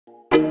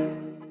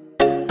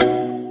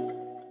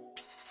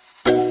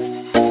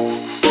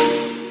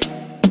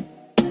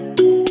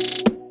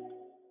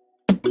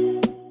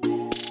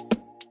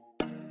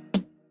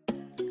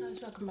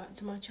back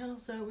to my channel.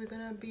 So we're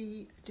going to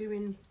be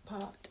doing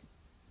part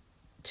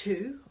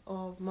 2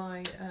 of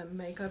my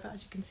makeover.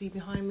 As you can see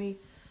behind me,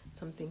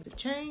 some things have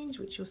changed,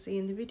 which you'll see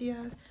in the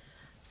video.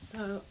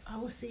 So I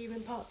will see you in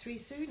part 3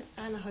 soon,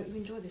 and I hope you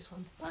enjoy this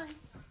one. Bye.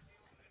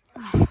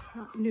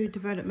 New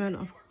development,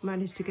 I've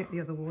managed to get the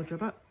other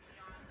wardrobe up,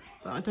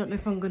 but I don't know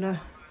if I'm going to,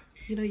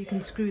 you know, you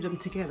can screw them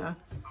together.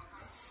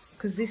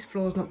 Because this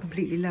floor is not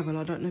completely level,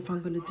 I don't know if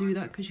I'm going to do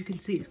that, because you can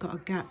see it's got a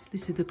gap.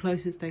 This is the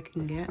closest they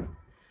can get,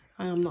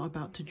 and I'm not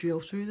about to drill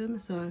through them,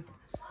 so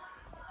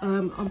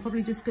I'm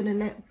probably just going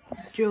to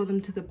drill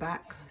them to the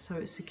back so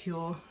it's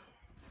secure,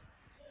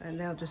 and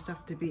they'll just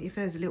have to be, if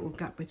there's a little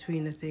gap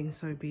between the things,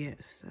 so be it.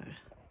 So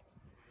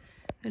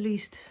at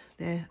least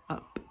they're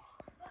up.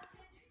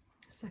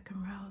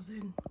 Second rails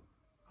in.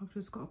 I've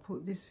just got to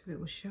put this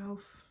little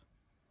shelf,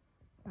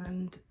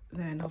 and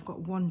then I've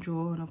got one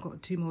drawer, and I've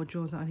got 2 more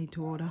drawers that I need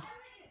to order.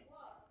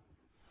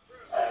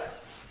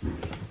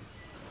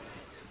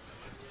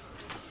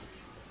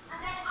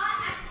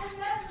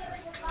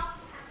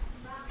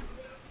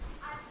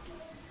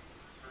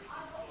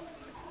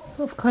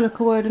 So I've colour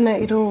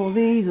coordinated all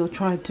these, or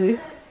tried to,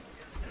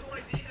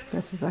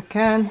 best as I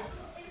can.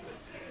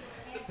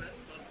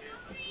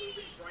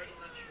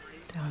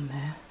 Down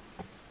there.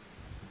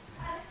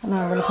 And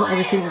now I'm going to put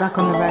everything back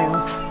on the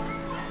rails.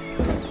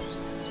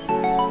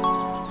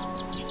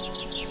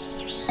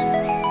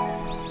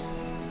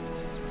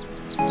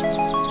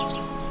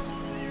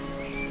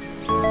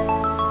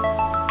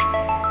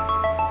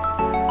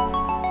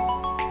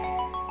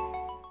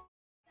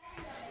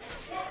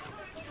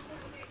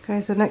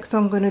 Okay, so next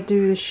I'm going to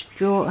do the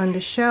drawer and the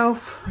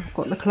shelf. I've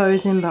got the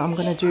clothes in, but I'm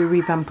going to do a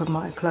revamp of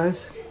my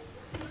clothes.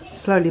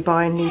 Slowly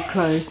buying new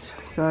clothes,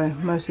 so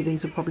most of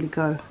these will probably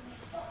go.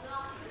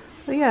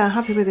 But yeah,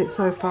 happy with it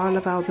so far. I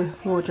love how the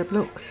wardrobe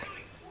looks.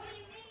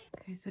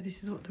 Okay, so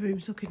this is what the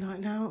room's looking like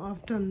now.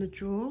 I've done the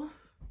drawer,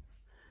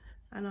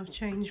 and I've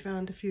changed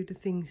around a few of the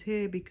things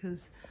here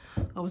because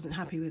I wasn't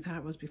happy with how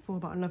it was before,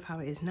 but I love how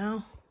it is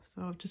now.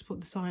 So I've just put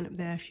the sign up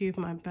there, a few of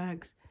my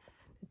bags,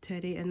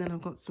 teddy, and then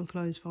I've got some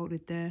clothes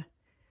folded there,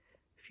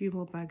 a few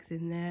more bags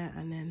in there,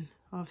 and then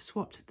I've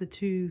swapped the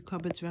 2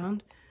 cupboards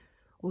around,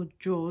 or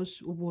drawers,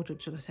 or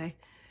wardrobe should I say.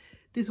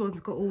 This one's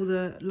got all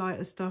the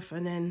lighter stuff,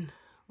 and then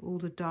all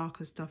the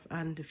darker stuff,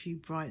 and a few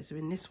brights are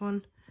in this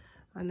one,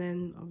 and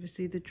then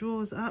obviously the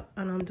drawers up,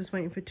 and I'm just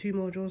waiting for 2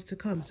 more drawers to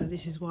come. So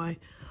this is why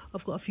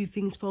I've got a few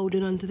things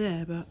folded under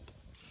there, but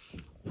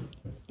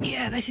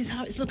yeah, this is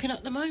how it's looking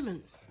at the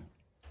moment.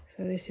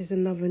 So this is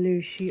another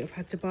new sheet I've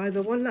had to buy.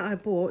 The one that I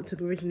bought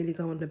to originally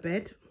go on the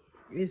bed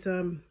is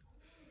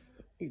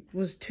it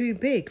was too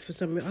big for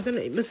some reason. I don't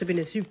know, it must have been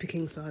a super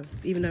king size,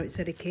 even though it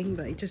said a king,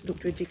 but it just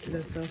looked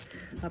ridiculous, so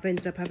I've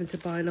ended up having to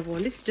buy another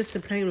one. This is just a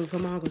plain one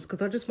from Argos,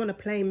 because I just want a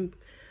plain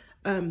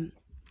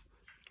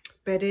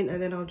bedding,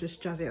 and then I'll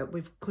just jazz it up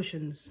with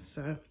cushions.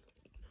 So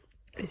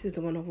this is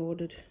the one I've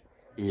ordered.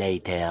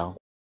 Later.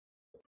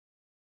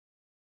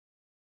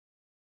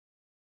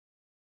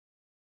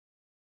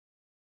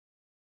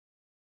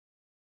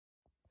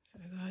 So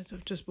guys,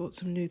 I've just bought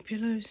some new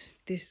pillows,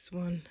 this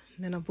one,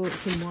 and then I bought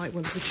some white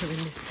ones which are in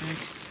this bag.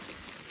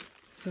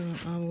 So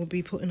I will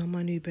be putting on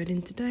my new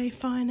bedding today,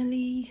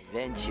 finally.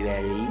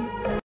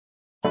 Eventually.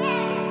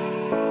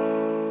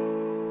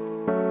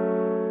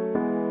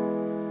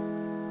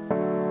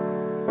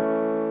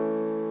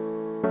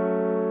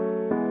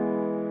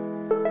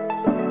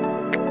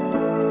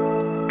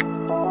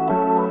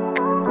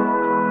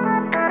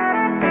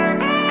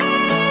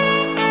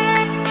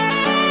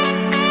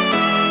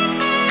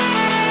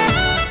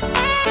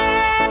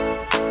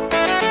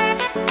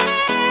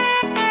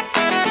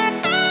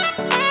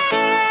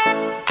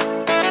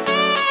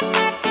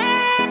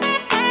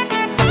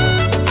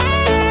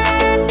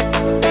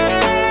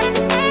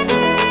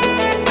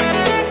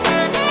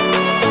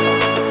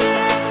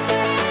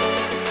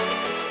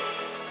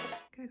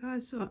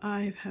 So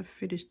I have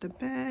finished the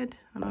bed,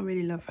 and I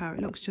really love how it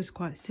looks, just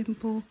quite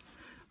simple.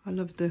 I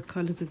love the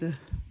colours of the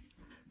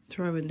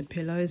throw and the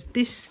pillows.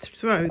 This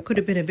throw could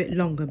have been a bit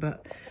longer,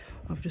 but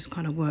I've just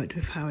kind of worked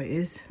with how it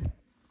is.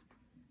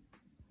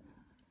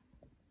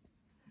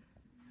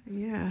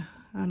 Yeah,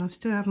 and I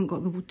still haven't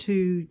got the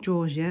 2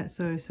 drawers yet,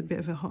 so it's a bit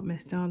of a hot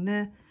mess down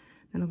there.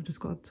 Then I've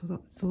just got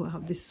to sort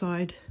out this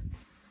side.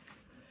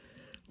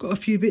 Got a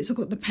few bits, I've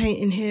got the paint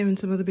in here and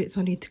some other bits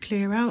I need to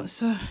clear out,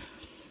 so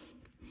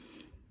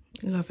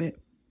love it.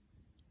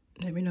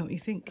 Let me know what you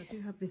think. So I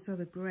do have this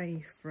other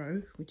grey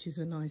throw, which is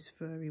a nice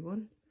furry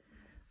one,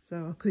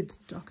 so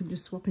I can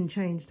just swap and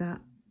change that,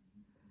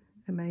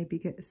 and maybe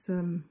get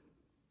some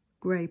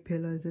grey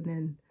pillows, and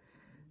then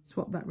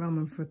swap that round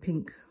one for a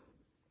pink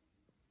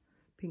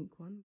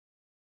one.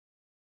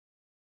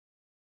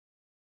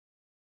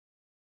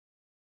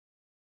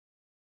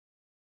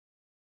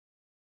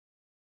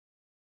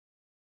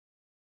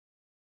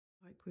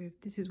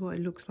 This is what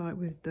it looks like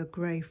with the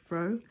grey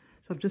throw.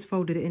 So I've just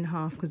folded it in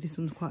half because this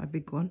one's quite a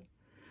big one.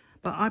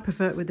 But I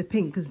prefer it with the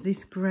pink because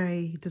this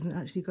grey doesn't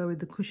actually go with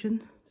the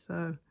cushion.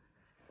 So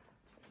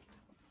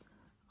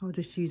I'll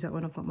just use that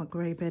when I've got my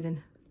grey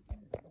bedding.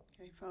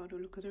 Okay, final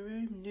look of the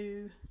room.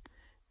 New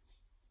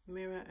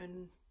mirror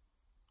and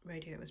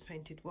radiator was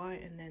painted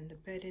white, and then the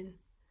bedding.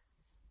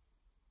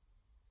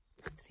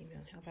 You can see me,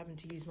 I'm having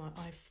to use my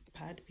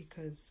iPad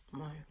because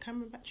my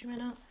camera battery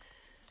went out.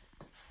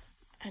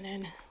 And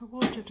then the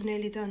wardrobe's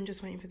nearly done,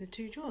 just waiting for the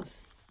 2 drawers.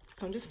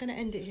 So I'm just going to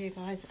end it here,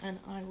 guys, and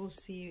I will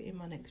see you in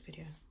my next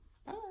video.